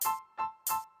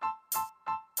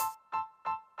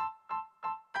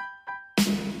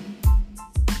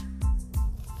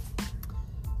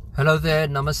Hello there,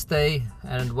 namaste,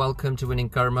 and welcome to Winning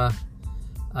Karma.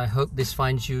 I hope this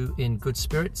finds you in good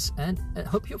spirits, and I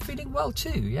hope you're feeling well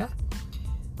too, yeah?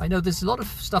 I know there's a lot of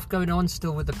stuff going on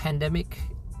still with the pandemic,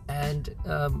 and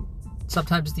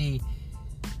sometimes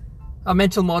our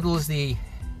mental models, the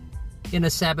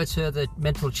inner saboteur, the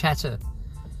mental chatter,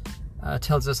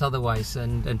 tells us otherwise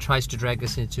and tries to drag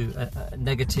us into a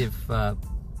negative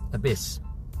abyss.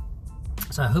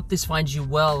 So I hope this finds you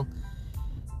well.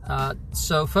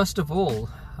 So first of all,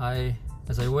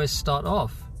 as I always start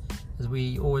off, as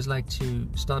we always like to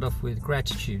start off with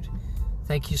gratitude.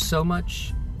 Thank you so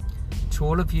much to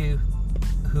all of you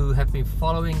who have been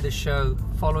following the show,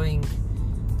 following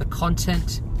the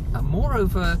content.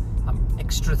 Moreover, I'm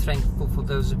extra thankful for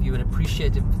those of you and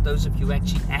appreciative for those of you who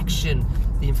actually action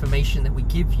the information that we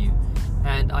give you.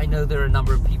 And I know there are a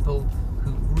number of people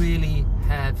who really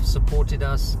have supported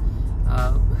us,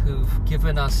 who've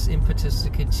given us impetus to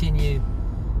continue,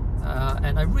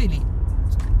 and I really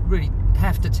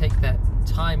have to take that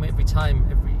time every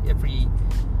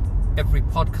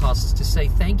podcast to say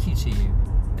thank you to you.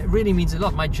 It really means a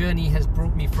lot. My journey has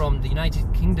brought me from the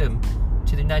United Kingdom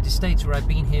to the United States, where I've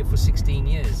been here for 16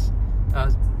 years,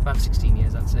 about 16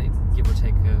 years I'd say, give or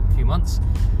take a few months.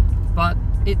 But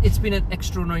it's been an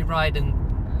extraordinary ride, and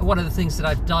one of the things that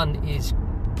I've done is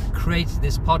create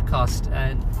this podcast,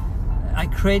 and I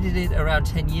created it around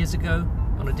 10 years ago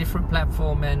on a different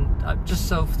platform, and I'm just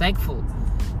so thankful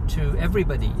to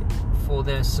everybody for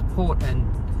their support, and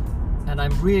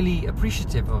I'm really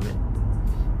appreciative of it.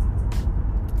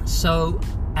 So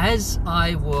as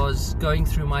I was going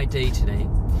through my day today,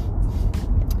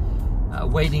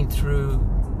 wading through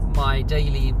my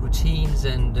daily routines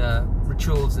and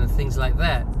rituals and things like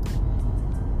that,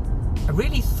 I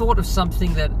really thought of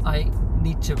something that I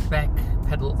need to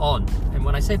backpedal on. And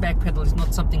when I say backpedal, it's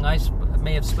not something I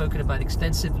may have spoken about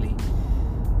extensively,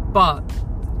 but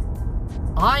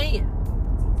I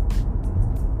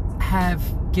have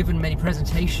given many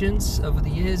presentations over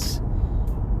the years,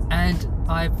 and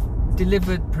I've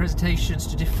delivered presentations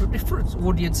to different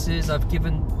audiences. I've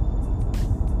given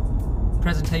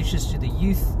presentations to the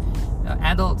youth,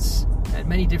 adults, at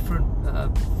many different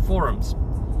forums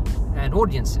and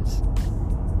audiences.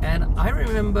 And I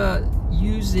remember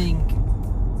using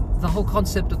the whole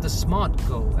concept of the SMART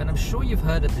goal, and I'm sure you've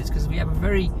heard of this because we have a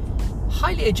very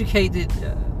highly educated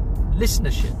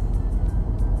listenership.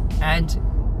 And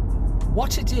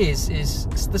what it is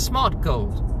the SMART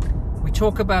goal. We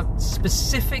talk about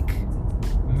specific,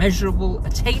 measurable,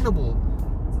 attainable,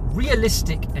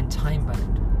 realistic, and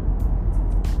time-bound.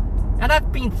 And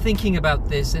I've been thinking about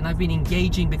this, and I've been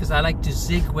engaging because I like to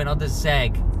zig when others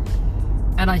zag.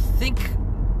 And I think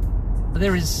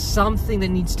there is something that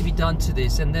needs to be done to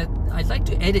this, and that I'd like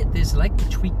to edit this, I'd like to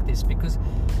tweak this, because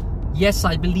yes,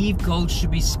 I believe goals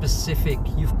should be specific.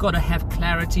 You've got to have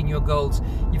clarity in your goals.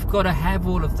 You've got to have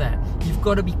all of that. You've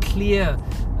got to be clear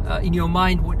in your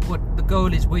mind what the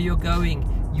goal is, where you're going.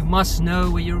 You must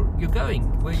know where you're going,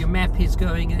 where your map is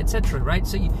going, etc. Right?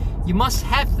 So you must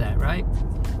have that, right?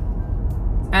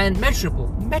 And measurable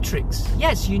metrics.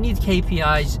 Yes, you need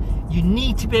KPIs. You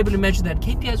need to be able to measure that.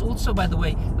 KPIs also, by the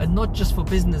way, are not just for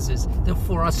businesses. They're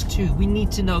for us too. We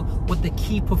need to know what the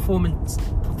key performance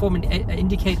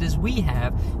indicators we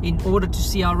have in order to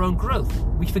see our own growth.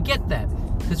 We forget that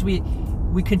because we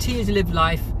continue to live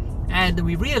life, and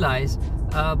we realize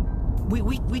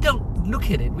we don't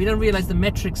look at it. We don't realize the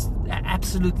metrics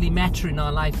absolutely matter in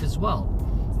our life as well.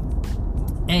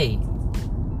 A,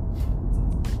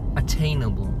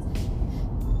 attainable.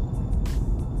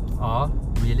 R,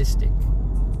 realistic.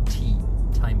 T,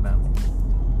 time-bound.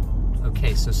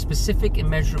 Okay, so specific and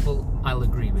measurable I'll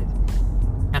agree with.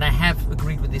 And I have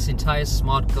agreed with this entire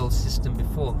SMART goal system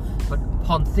before, but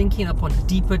upon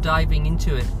deeper diving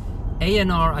into it, A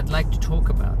and R I'd like to talk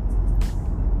about.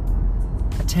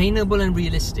 Attainable and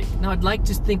realistic. Now I'd like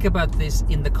to think about this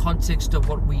in the context of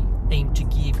what we aim to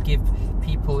give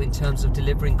people in terms of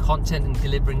delivering content and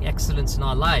delivering excellence in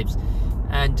our lives.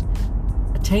 And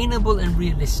attainable and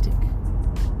realistic.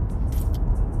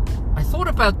 I thought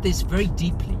about this very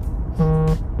deeply.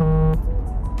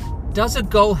 Does a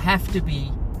goal have to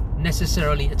be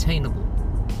necessarily attainable?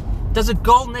 Does a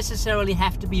goal necessarily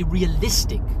have to be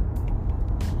realistic?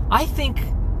 I think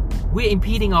we're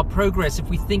impeding our progress if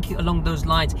we think along those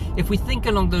lines, if we think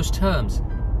along those terms.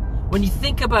 When you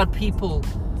think about people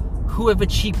who have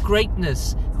achieved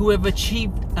greatness, who have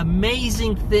achieved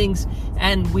amazing things,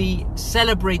 and we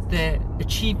celebrate their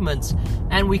achievements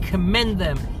and we commend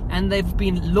them, and they've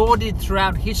been lauded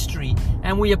throughout history,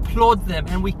 and we applaud them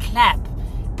and we clap,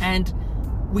 and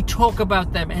we talk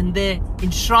about them and they're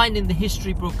enshrined in the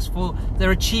history books for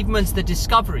their achievements, their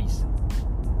discoveries.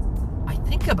 I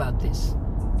think about this,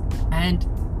 and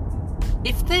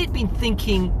if they'd been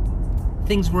thinking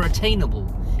things were attainable,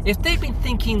 if they'd been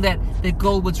thinking that their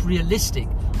goal was realistic,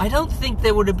 I don't think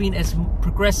they would have been as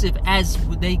progressive as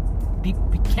they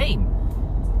became.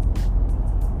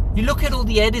 You look at all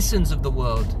the Edisons of the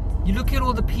world, you look at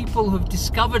all the people who have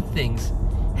discovered things.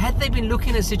 Had they been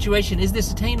looking at a situation, is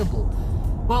this attainable?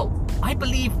 Well, I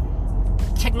believe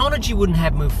technology wouldn't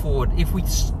have moved forward if we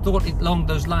thought it along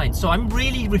those lines. So I'm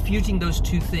really refuting those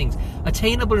two things,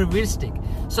 attainable and realistic.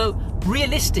 So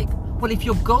realistic, well, if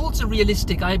your goals are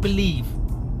realistic, I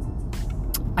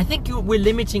think we're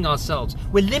limiting ourselves.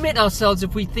 We limit ourselves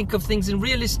if we think of things in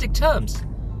realistic terms.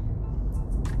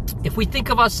 If we think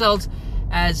of ourselves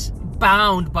as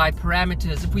bound by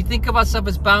parameters, if we think of ourselves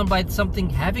as bound by something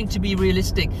having to be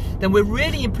realistic, then we're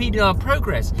really impeding our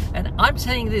progress. And I'm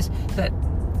saying this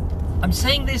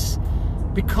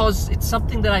because it's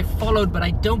something that I followed, but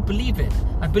I don't believe it.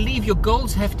 I believe your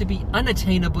goals have to be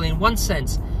unattainable in one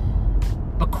sense,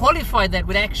 but qualify that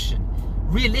with action.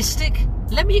 Realistic,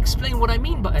 let me explain what I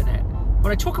mean by that.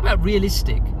 When I talk about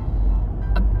realistic,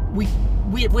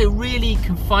 we're really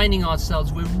confining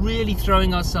ourselves, we're really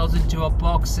throwing ourselves into a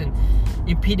box and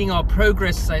impeding our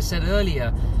progress, as I said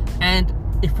earlier. And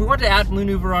if we want to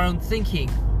outmaneuver our own thinking,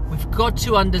 we've got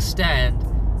to understand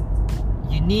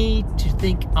you need to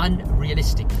think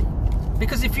unrealistically.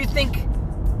 Because if you think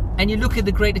and you look at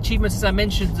the great achievements, as I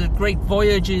mentioned, the great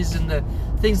voyages and the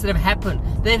things that have happened,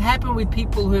 they've happened with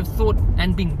people who have thought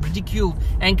and been ridiculed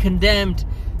and condemned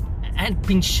and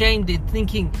being shamed in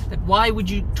thinking that why would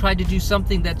you try to do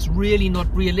something that's really not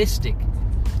realistic.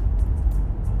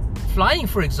 Flying,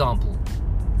 for example.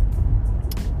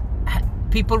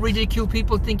 People ridicule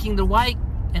people thinking that why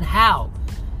and how?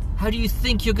 How do you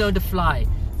think you're going to fly?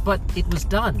 But it was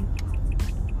done.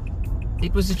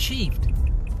 It was achieved.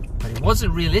 But it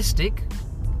wasn't realistic.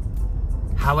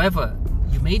 However,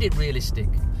 you made it realistic.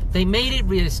 They made it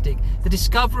realistic. The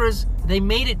discoverers, they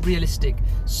made it realistic.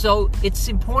 So it's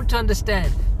important to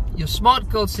understand your SMART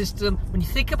goal system. When you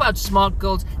think about SMART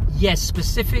goals, yes,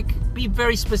 specific, be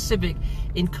very specific.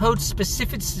 Encode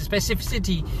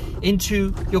specificity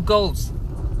into your goals.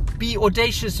 Be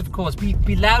audacious, of course.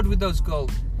 Be loud with those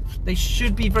goals. They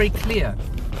should be very clear.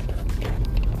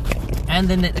 And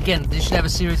then again, they should have a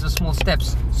series of small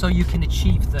steps so you can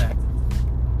achieve that.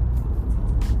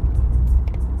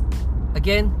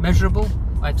 Again, measurable.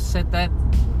 I've said that.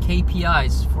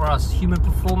 KPIs for us. Human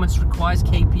performance requires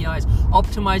KPIs.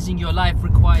 Optimizing your life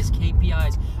requires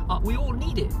KPIs. We all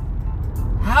need it.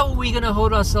 How are we going to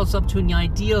hold ourselves up to any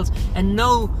ideals and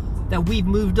know that we've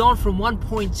moved on from one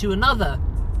point to another?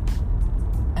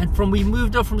 And we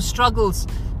moved on from struggles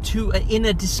to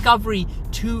inner discovery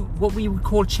to what we would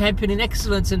call championing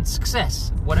excellence and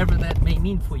success, whatever that may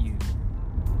mean for you.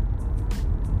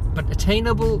 But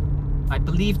attainable, I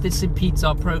believe this impedes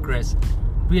our progress.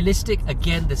 Realistic,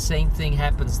 again, the same thing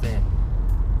happens there.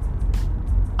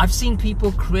 I've seen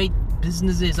people create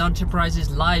businesses,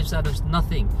 enterprises, lives out of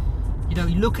nothing. You know,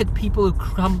 you look at people who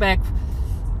come back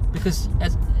because,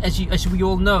 as we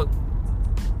all know,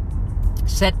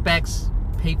 setbacks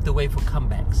pave the way for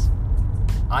comebacks.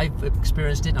 I've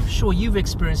experienced it. I'm sure you've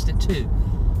experienced it too.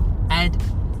 And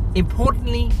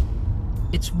importantly,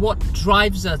 it's what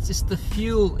drives us. It's the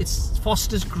fuel. It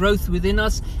fosters growth within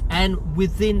us and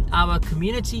within our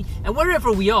community and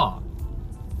wherever we are.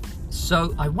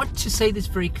 So I want to say this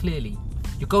very clearly.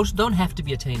 Your goals don't have to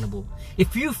be attainable.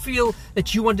 If you feel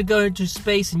that you want to go into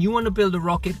space and you want to build a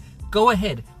rocket, go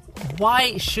ahead.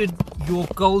 Why should your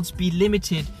goals be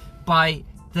limited by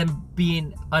them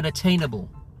being unattainable?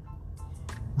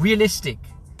 Realistic.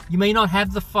 You may not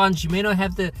have the funds, you may not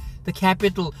have the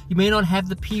capital, you may not have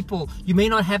the people, you may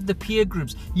not have the peer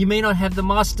groups, you may not have the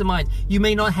mastermind, you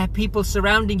may not have people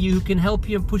surrounding you who can help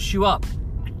you and push you up.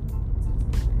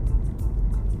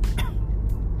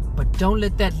 But don't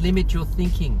let that limit your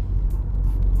thinking.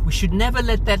 We should never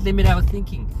let that limit our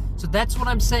thinking. So that's what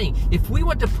I'm saying. If we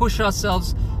want to push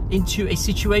ourselves into a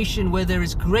situation where there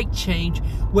is great change,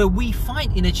 where we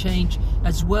find inner change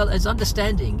as well as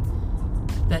understanding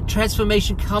that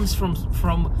transformation comes from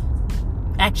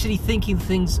actually thinking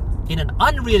things in an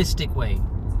unrealistic way.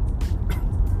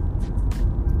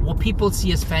 What people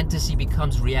see as fantasy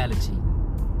becomes reality.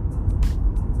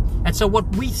 And so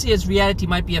what we see as reality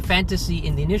might be a fantasy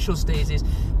in the initial stages,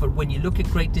 but when you look at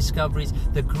great discoveries,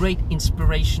 the great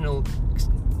inspirational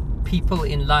people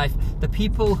in life, the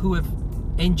people who have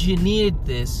engineered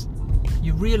this,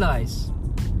 you realize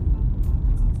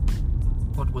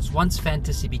what was once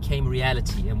fantasy became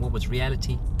reality, and what was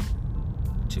reality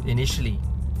to initially.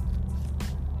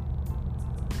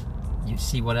 You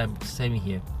see what I'm saying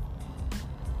here?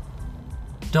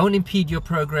 Don't impede your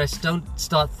progress. Don't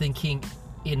start thinking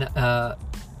in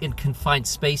confined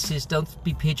spaces. Don't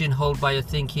be pigeonholed by your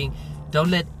thinking. Don't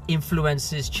let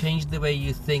influences change the way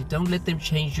you think. Don't let them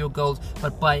change your goals.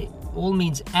 But by all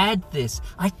means, add this.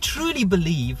 I truly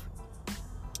believe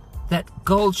that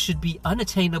goals should be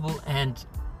unattainable and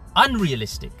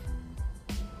unrealistic.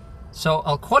 So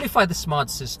I'll qualify the SMART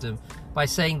system by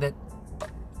saying that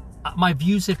my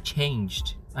views have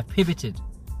changed. I pivoted.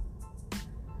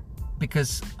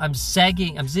 Because I'm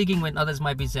zigging when others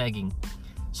might be zagging.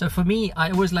 So for me,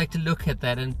 I always like to look at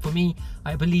that. And for me,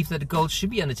 I believe that the goals should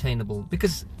be unattainable.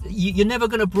 Because you're never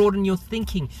going to broaden your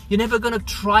thinking. You're never going to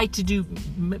try to do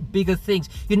bigger things.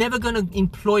 You're never going to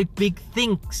employ big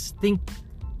thinking.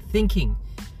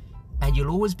 And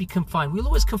you'll always be confined. We'll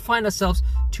always confine ourselves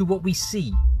to what we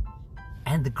see.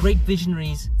 And the great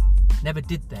visionaries never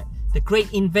did that. The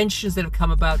great inventions that have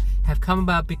come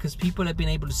about because people have been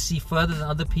able to see further than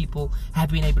other people have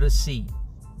been able to see.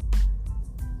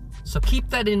 So keep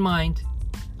that in mind.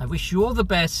 I wish you all the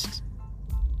best.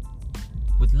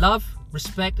 With love,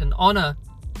 respect, and honor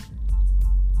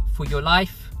for your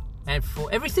life and for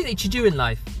everything that you do in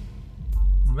life.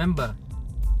 Remember,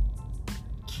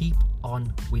 keep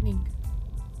on winning.